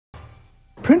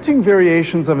Printing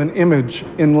variations of an image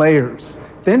in layers,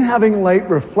 then having light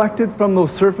reflected from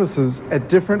those surfaces at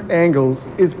different angles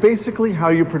is basically how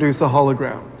you produce a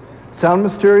hologram. Sound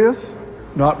mysterious?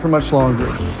 Not for much longer.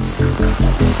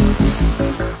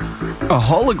 A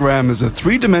hologram is a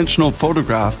three-dimensional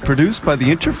photograph produced by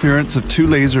the interference of two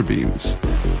laser beams.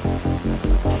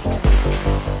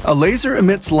 A laser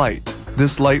emits light,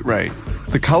 this light ray.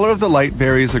 The color of the light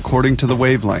varies according to the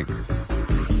wavelength.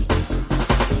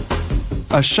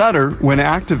 A shutter, when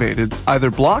activated,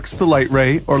 either blocks the light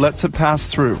ray or lets it pass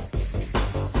through.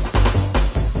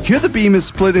 Here the beam is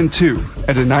split in two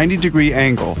at a 90-degree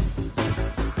angle.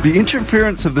 The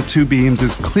interference of the two beams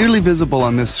is clearly visible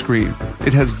on this screen.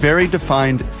 It has very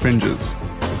defined fringes.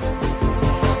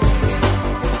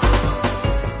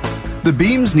 The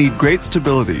beams need great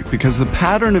stability because the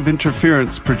pattern of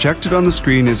interference projected on the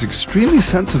screen is extremely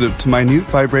sensitive to minute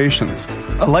vibrations.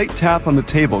 A light tap on the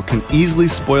table can easily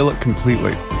spoil it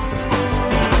completely.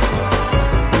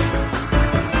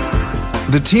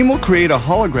 The team will create a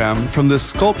hologram from this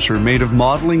sculpture made of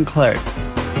modeling clay.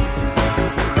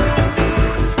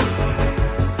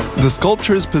 The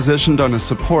sculpture is positioned on a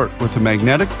support with a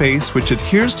magnetic base which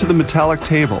adheres to the metallic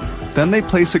table. Then they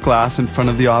place a glass in front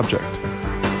of the object.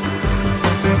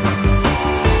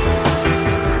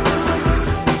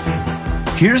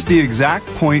 Here's the exact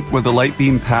point where the light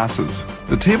beam passes.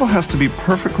 The table has to be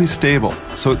perfectly stable,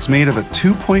 so it's made of a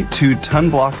 2.2-ton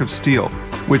block of steel,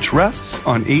 which rests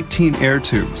on 18 air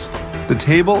tubes. The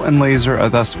table and laser are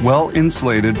thus well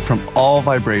insulated from all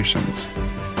vibrations.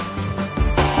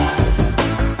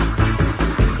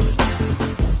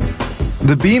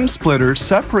 The beam splitter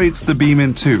separates the beam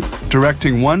in two,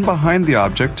 directing one behind the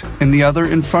object and the other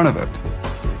in front of it.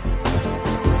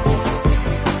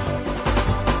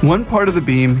 One part of the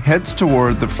beam heads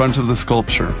toward the front of the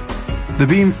sculpture. The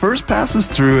beam first passes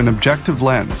through an objective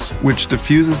lens, which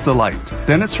diffuses the light.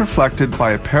 Then it's reflected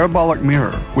by a parabolic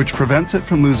mirror, which prevents it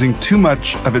from losing too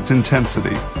much of its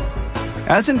intensity.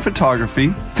 As in photography,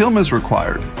 film is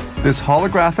required. This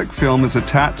holographic film is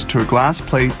attached to a glass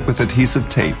plate with adhesive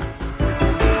tape.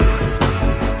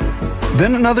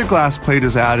 Then another glass plate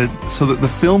is added so that the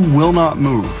film will not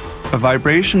move. A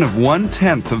vibration of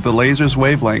 1/10 of the laser's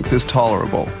wavelength is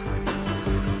tolerable.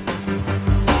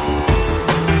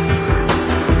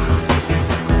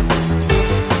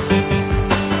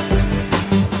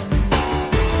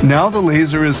 Now the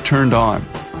laser is turned on.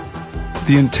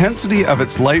 The intensity of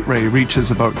its light ray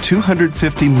reaches about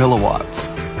 250 milliwatts.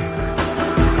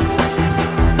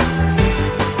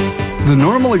 The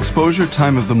normal exposure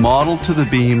time of the model to the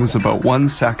beam is about 1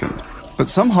 second, but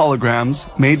some holograms,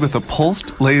 made with a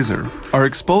pulsed laser, are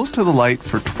exposed to the light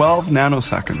for 12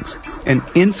 nanoseconds, an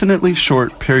infinitely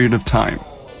short period of time.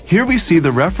 Here we see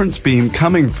the reference beam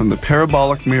coming from the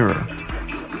parabolic mirror.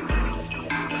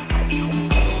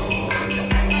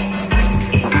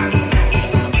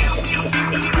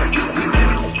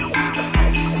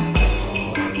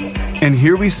 And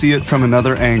here we see it from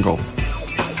another angle.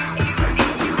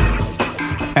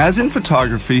 As in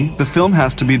photography, the film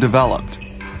has to be developed.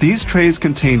 These trays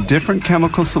contain different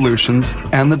chemical solutions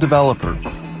and the developer.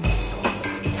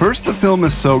 First, the film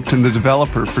is soaked in the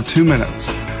developer for 2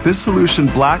 minutes. This solution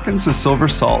blackens the silver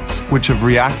salts, which have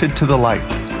reacted to the light.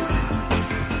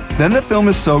 Then the film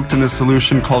is soaked in a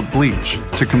solution called bleach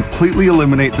to completely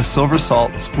eliminate the silver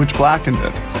salts, which blackened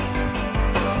it.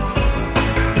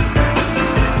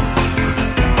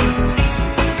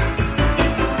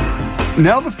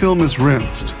 Now the film is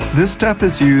rinsed. This step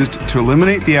is used to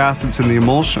eliminate the acids in the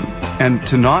emulsion and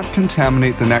to not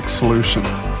contaminate the next solution.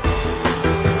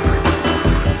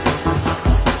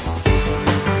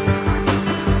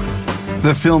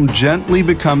 The film gently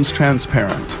becomes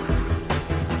transparent.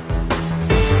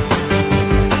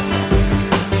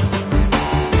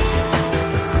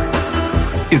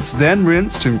 It's then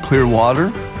rinsed in clear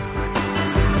water,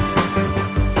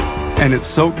 and it's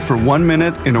soaked for 1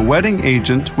 minute in a wetting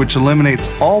agent which eliminates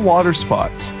all water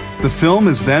spots. The film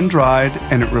is then dried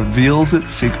and it reveals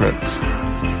its secrets.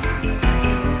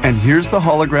 And here's the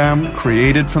hologram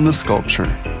created from the sculpture.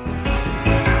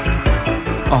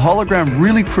 A hologram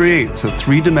really creates a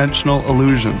three-dimensional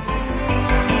illusion.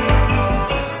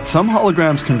 Some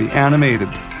holograms can be animated.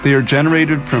 They are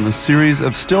generated from a series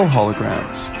of still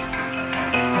holograms.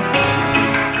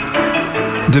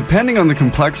 Depending on the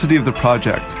complexity of the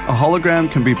project, a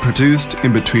hologram can be produced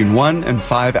in between 1 and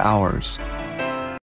 5 hours.